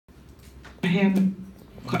Hea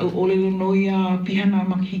ka ōlelo no ia pihana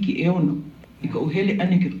makihiki e ono. I ka uhele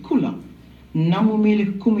ane ke kula. Namu mele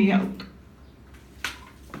kumi au.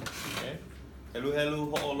 Helu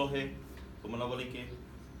helu ho'olohe. Kumanawalike.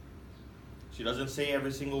 She doesn't say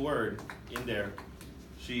every single word in there.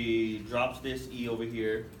 She drops this E over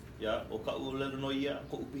here. Yeah. O ka ōlelo no ia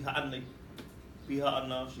ko upiha ane. Piha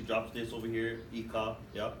ana. She drops this over here. Ika.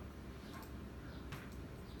 Yeah.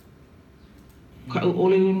 Ka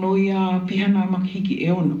ōlelo no ia pihana makihiki e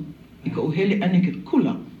ono. I ka uhele ane ke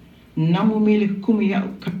kula. Namu mele kumi au.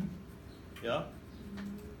 Yeah.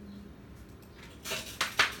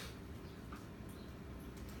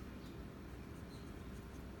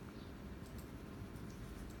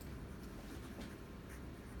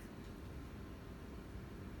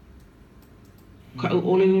 Ka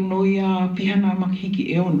ōlelo no ia pihana makihiki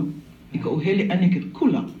e ono. I ka uhele ane ke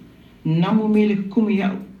kula. Namu mele kumi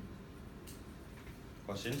au.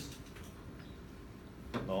 Questions?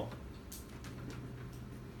 No?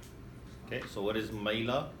 Okay, so what is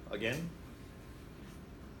maila again?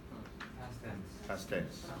 Past tense. Past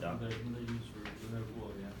tense, yeah. Another use for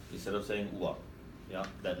ua, yeah. Instead of saying ua, yeah.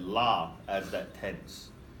 That la adds that tense.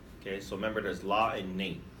 Okay, so remember there's la and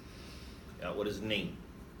name. Yeah, what is name?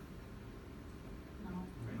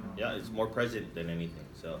 Yeah, it's more present than anything.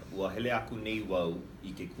 So, ua hele aku nei wau I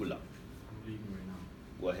ke kula. I'm leaving right now.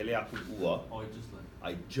 Ua hele aku ua. Oh, I just left.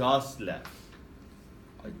 I just left.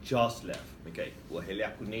 I just left. Okay. Ua hele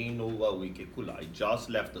aku nei no wau I ke kula. I just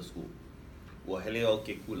left the school. Ua hele o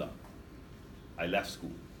ke kula. I left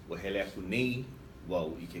school. Ua hele aku nei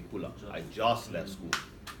wau I ke kula. I just left school.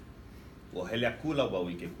 Ua hele aku la wau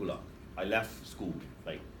I ke kula. I left school.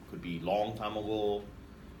 Like, could be long time ago.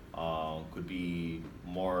 Could be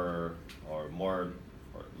more or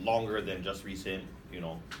longer than just recent, you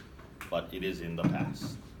know, but it is in the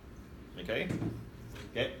past. Okay?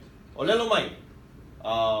 Okay. ōlelo mai.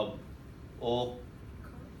 O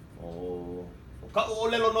ka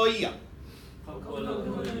ōlelo no ia. O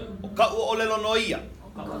ka ōlelo no ia.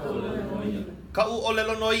 Ka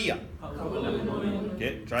ōlelo no ia.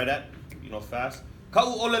 Okay, try that, you know, fast. Ka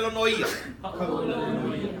ōlelo no ia.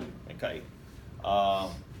 Okay.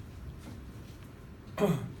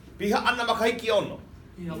 Piha ana makahiki ono.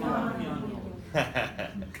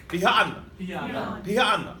 Piha ana. Piha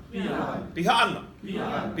ana. Piha ana.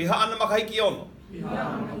 Piha ana makahiki ono.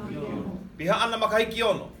 Piha ana makahiki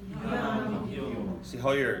ono. See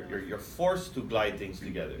how you're forced to glide things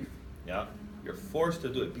together. Yeah? You're forced to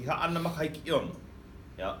do it. Piha ana makahiki ono.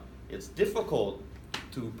 Yeah? It's difficult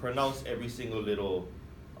to pronounce every single little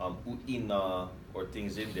u'ina or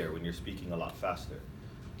things in there when you're speaking a lot faster.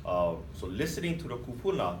 So listening to the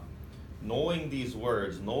kupuna, knowing these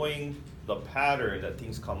words, knowing the pattern that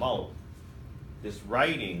things come out, this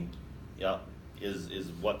writing, yeah,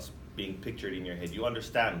 is what's being pictured in your head. You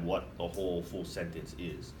understand what the whole full sentence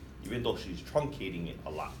is, even though she's truncating it a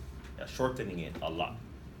lot, yeah, shortening it a lot.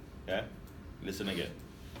 Okay? Listen again.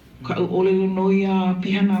 Ka ōlelo no ia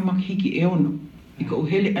pihana makihiki e ono. I ka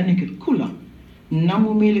uhele ane ke kula.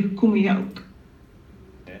 Namu mele kumi au.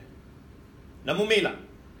 Okay? Namu mela.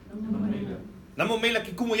 Namu mela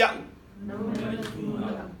ki kumu ya'u.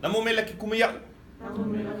 Namu mela ki kumu ya'u.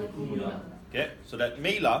 Okay, so that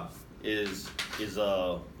mela is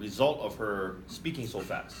a result of her speaking so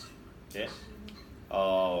fast. Okay,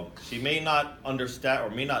 she may not understand or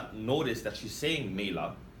may not notice that she's saying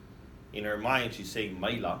mela. In her mind, she's saying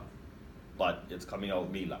maila, but it's coming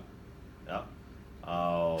out mela. Yeah.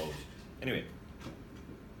 Anyway.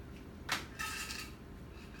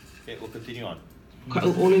 Okay, we'll continue on. Ka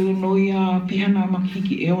ōlelo no ia pihana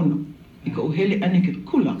makihiki e ono. I ka uhele ane ke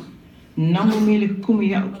kula. Namu mele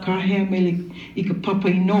kumi au. Ka hea mele I ka papa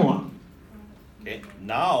inoa. Okay,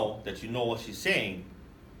 now that you know what she's saying,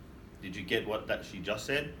 did you get what that she just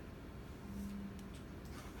said?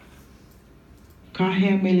 Ka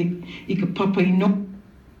hea mele I ka papa inoa.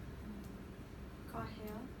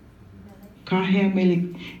 Ka hea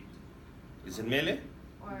mele. Is it mele?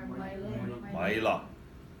 Or maila. Maila.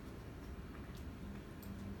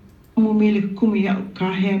 Namu mele kumi au.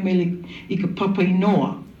 Ka hea mele I ka papa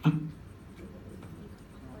inoa.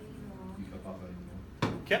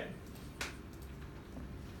 Okay.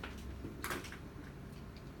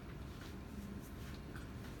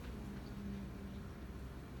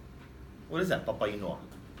 What is that, Papa Inoa?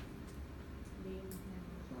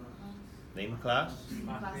 Name class?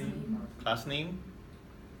 Class name?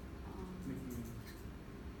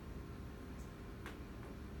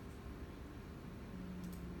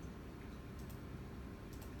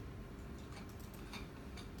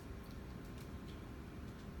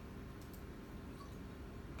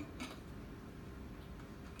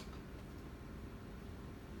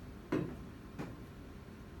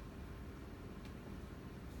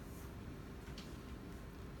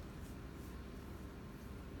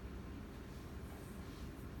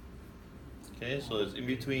 Okay, so it's in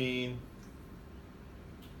between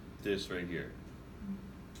this right here.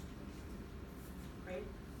 Right.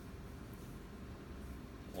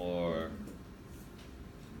 Or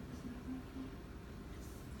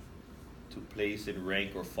to place in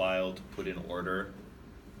rank or file, to put in order.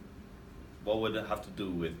 What would it have to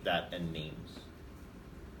do with that and names?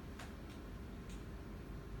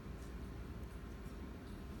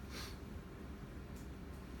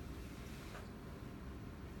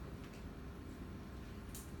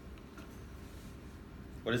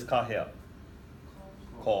 What is kahea?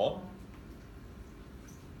 Call.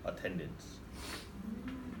 Attendance.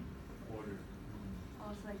 Order.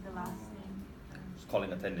 Oh, it's like the last name. It's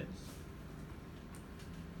calling attendance.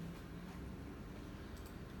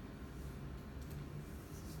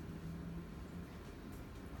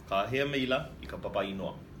 Kahea meila I ka papa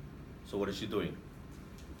inoa. So what is she doing?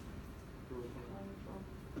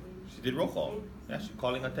 She did roll call. Yeah, she's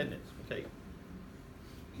calling attendance. Okay.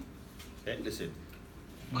 Okay, listen.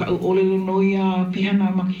 Ka ōlelo no ia pihana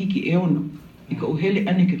makahiki e ono. I ka uhele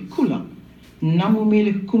ane ke kula. Namu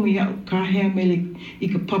mele kumi au kahea mele I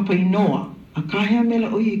ka papa inoa. A kahea mele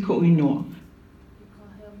oi I ka o inoa.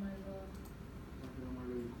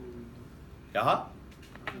 Yaha?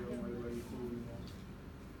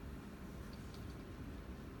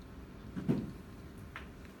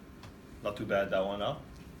 Not too bad, that one, huh?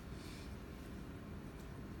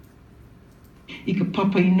 I ka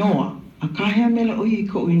papa inoa. A kahea mele oi I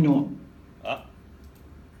ka o inoa. Ah.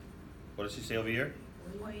 What does she say over here?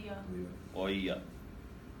 Oia.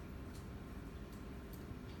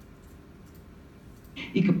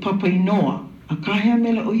 I ka papa inoa. A kahea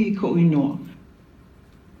mele oi I ka o inoa.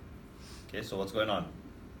 Okay, so what's going on?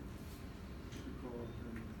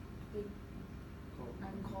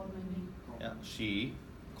 I'm called my name. Yeah, she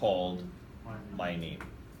called my name.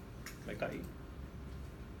 Mekai.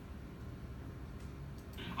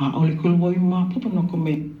 A ole kulwoi ma papa no ko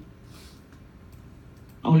me.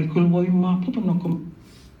 A ole kulwoi ma papa no ko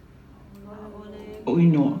o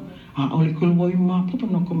inoa. A ole kulwoi ma papa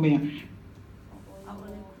no ko mea.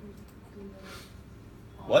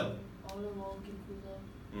 What?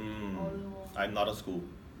 I'm not a school.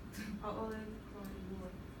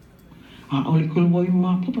 A ole kulwoi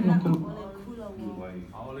ma papa no ko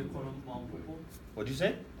Aole kono mampupo. What'd you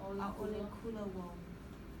say?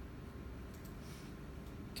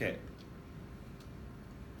 Okay.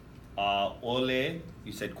 Ole,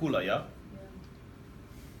 you said kula, yeah?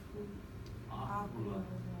 Akula.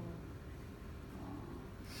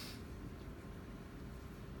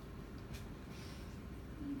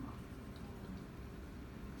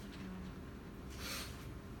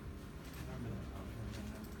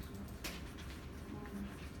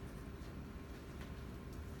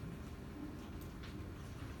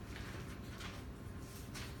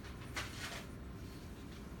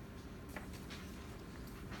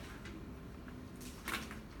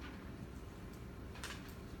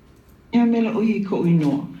 Hea mele oi I ka o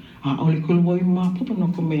inoa. A ole kulwoi ma papa no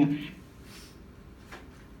ko mea.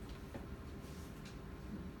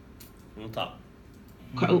 Nta.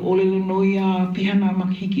 Ka ōlelo no ia pihana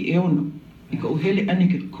makahiki e ono. I ka uhele ane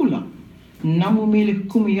ke kula. Namu mele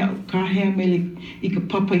kumi au kahea mele I ka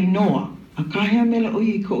papa inoa. A kahea mele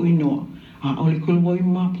oi I ka o inoa. A ole kulwoi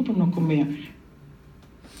ma papa no ko mea.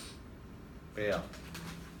 Yeah.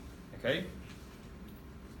 Okay?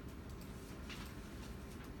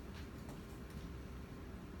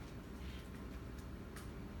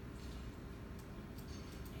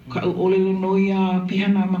 Ka ōlelo no ia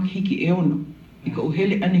pihana makahiki e ono. I ka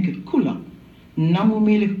uhele ane ke kula. Namu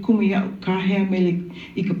mele kumi au kahea mele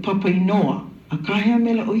I ka papa inoa. A kahea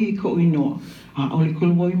mele oi I ka o inoa. A ole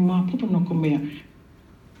kulwoi ma papa no ko mea.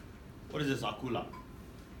 What is this, akula?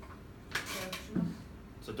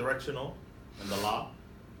 It's a directional. And the la?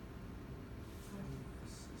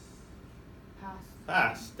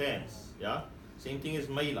 Past tense. Yeah? Same thing as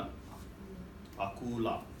maila.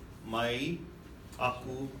 Akula. Mai,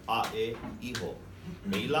 aku, ae, iho.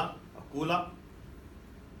 Maila, akula,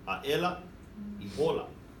 aela, ihola.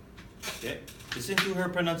 Okay? Listen to her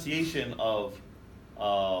pronunciation of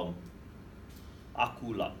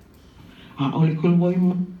akula. A ole kulwoi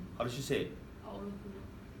ma. How does she say it?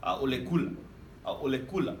 Aolekula.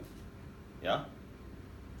 Aolekula. Yeah?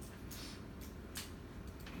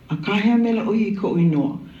 A kahea mele oi I ka o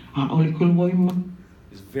inoa. A ole kulwoi ma.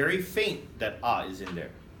 It's very faint that a is in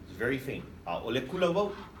there. It's very faint. Aolekula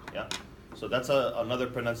wo. Yeah? So that's another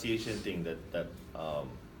pronunciation thing, that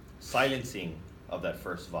silencing of that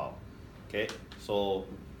first vowel. Okay? So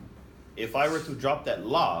if I were to drop that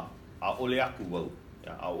la, aoleaku wo.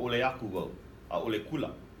 Yeah, aoleaku wo.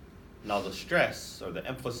 Aolekula. Now the stress or the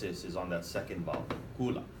emphasis is on that second vowel,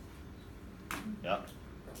 kula. Yeah.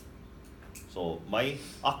 So mai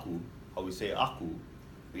aku, how we say aku,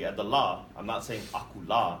 we add the la. I'm not saying aku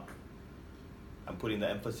la. I'm putting the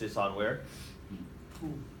emphasis on where?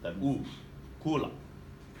 That u, kula,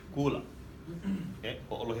 kula. Okay,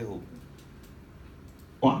 ho'olohehu.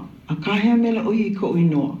 Wa, a kahea mele o I ko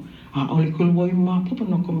inoa. A ole kulwoi ma papa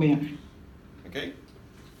no ko mea. Okay?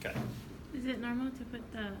 Okay. Is it normal to put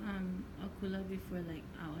the akula before like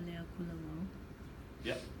aole akula mo?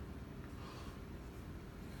 Yeah.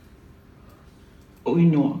 O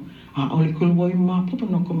inoa. A ole kulwoi ma papa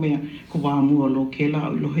no ko mea. Ko wā mua lo ke la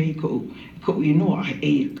o lohe I ko inoa a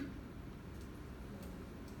eik.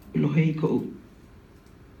 Lohe I ko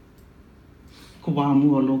wā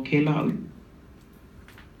mua lo ke la o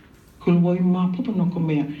kulwoi ma papa no ko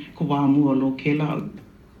mea. Ko wā mua lo ke la o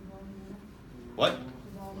What?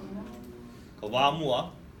 Kawamua.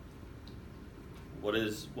 What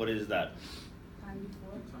is that? Time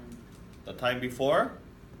before. The time before?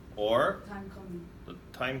 Or Time coming. the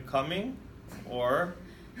time coming? Or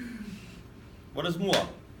what is mua? Before.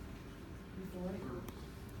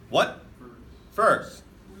 What? First.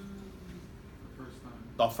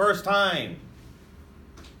 The first time.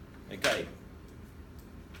 Okay.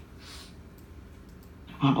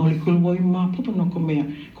 A ole kulwoi ma papa no ko mea.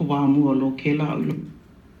 Ko wā mua lo ke la o lo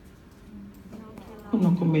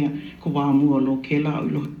no ko mea. Ko wā mua lo ke la o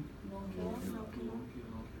lo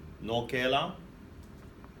No kela.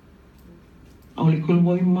 a ole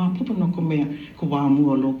kulwoi ma papa no ko mea. Ko wā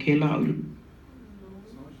mua lo ke la o lo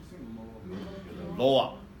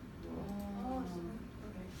Loa.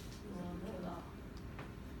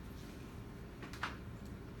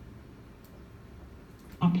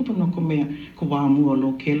 a papa no ko mea. Ko wā mua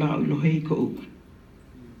lo ke la o lo hei ko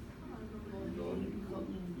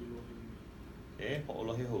Okay,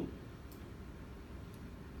 ho'olohehu.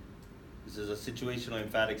 This is a situational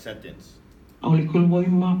emphatic sentence. a ole kulwoi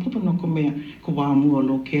ma papa no ko mea. Ko wā mua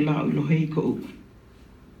lo ke la o lo hei ko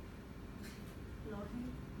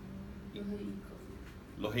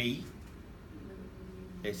Lohei.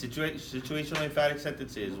 A situational emphatic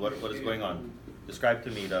sentence is what is going on? Describe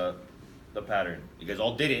to me the pattern. You guys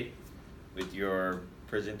all did it with your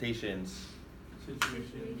presentations.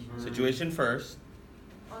 Situation first.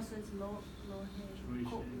 Also, it's low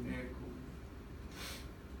head.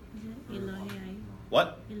 Is it Elohei?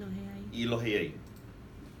 What? Elohei. Elohei.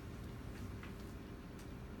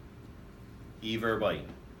 E verb I.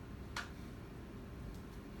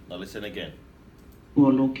 Now listen again. mua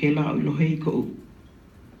lo ke la o lo hei ko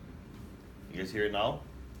You guys hear it now?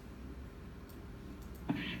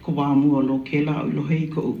 ko wā mua lo ke la o lo hei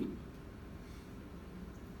ko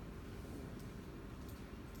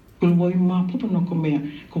kulwoi ma papa no ko mea.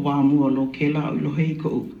 Ko wā mua lo ke la o lo hei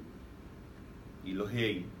ko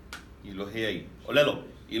Elohei. Elohei. ōlelo.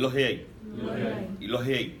 Elohei.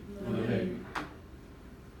 Elohei.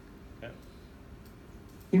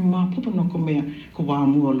 I ma papa no ko mea. Ko wā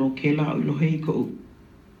mua lo ke la o lo hei ko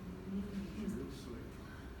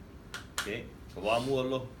Okay.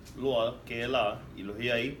 Kawamua loa ke la.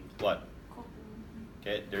 Elohei. What?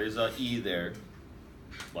 Okay. There is a E there.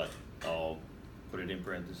 But I'll put it in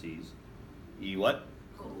parentheses. E what?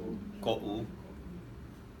 Ko'u.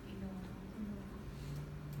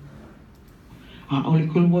 a ole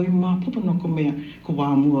kulwoi ma papa no ko mea. Ko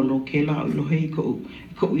wā mua lo ke la o lo hei ko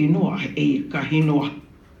inoa a eik ka hinoa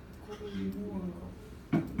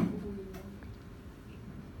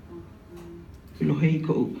lo hei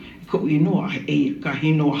ko inoa a eik ka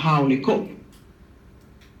hinoa haole ko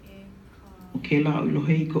o ke la o lo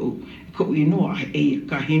hei ko inoa a eik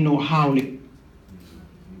ka hinoa haole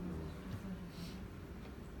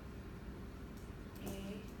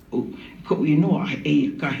ko inoa a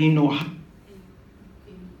eik ka hinoa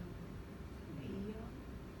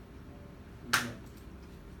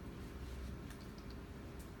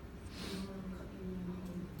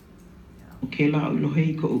o ke la o lo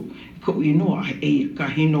hei ko inoa a eik ka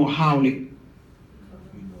hinoa haole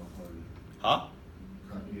Huh?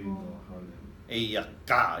 Eia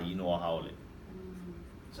ka inoa haole.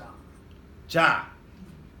 Ja.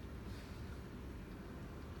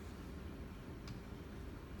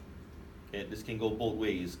 Okay, this can go both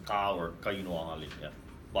ways, ka or ka inoa haole. Yeah.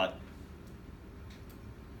 But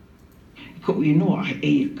ko inoa a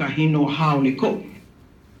eik ka hinoa haole ko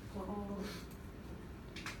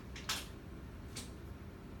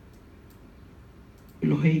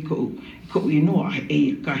lo hei ko inoa a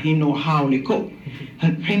eik ka hinoa haole ko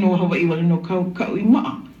hei no Hawai'i wale no kau I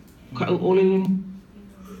maa kau ōlelo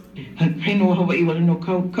hei no Hawai'i wale no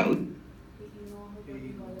kau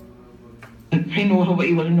Hei no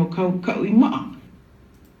Hawai'i wale no kau kau I maa.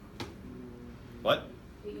 What?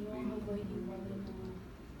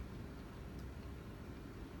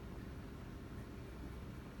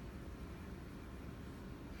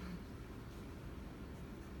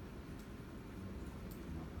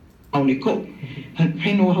 Aole ko.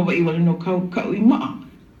 Hei no Hawai'i wale no kau kau I maa.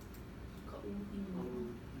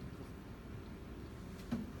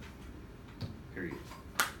 Period.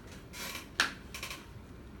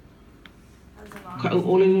 Ka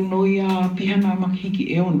ōlelo no ia pihana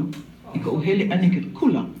makahiki e ono. I ka uhele ane ke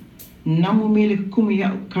kula. Namu mele ka kumi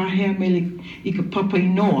au kahea mele I ka papa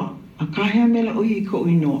inoa. A kahea mele oi I ka o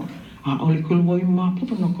inoa. A ole kulwoi ma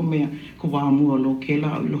papa no ko mea ko wā mua lo ke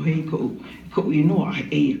la o lohe I ka o inoa.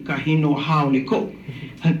 E ka hino haole ko.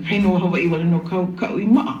 Hei no Hawai'i wale no kau kau I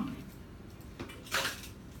maa.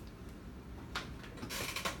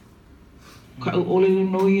 Ka ōlelo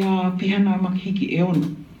no ia pihana makahiki e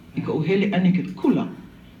ono. I ka uhele ane ke kula.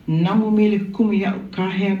 Namu mele ka kumi au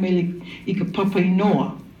kahea mele I ka papa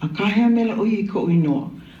inoa. A kahea mele oi I ka o inoa.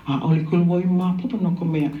 A ole kulwoi ma papa no ko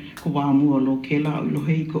mea ko wā mua lo ke la o lohe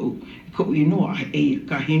I ka o inoa. E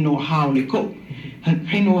ka hino haole ko.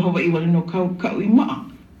 Hei no Hawai'i wale no kau kau I maa.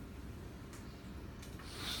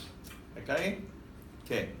 Okay?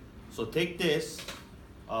 Okay. So take this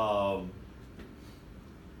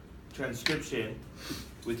transcription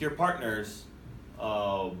with your partners.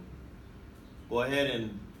 Go ahead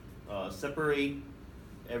and separate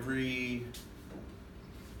every,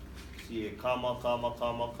 see it, comma, comma,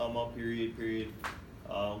 comma, comma, period, period.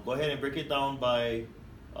 Go ahead and break it down by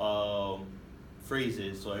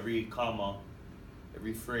phrases. So every comma,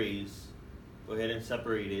 every phrase, go ahead and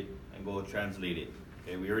separate it and go translate it.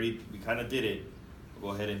 Okay, we kind of did it. Go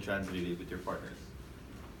ahead and translate it with your partners.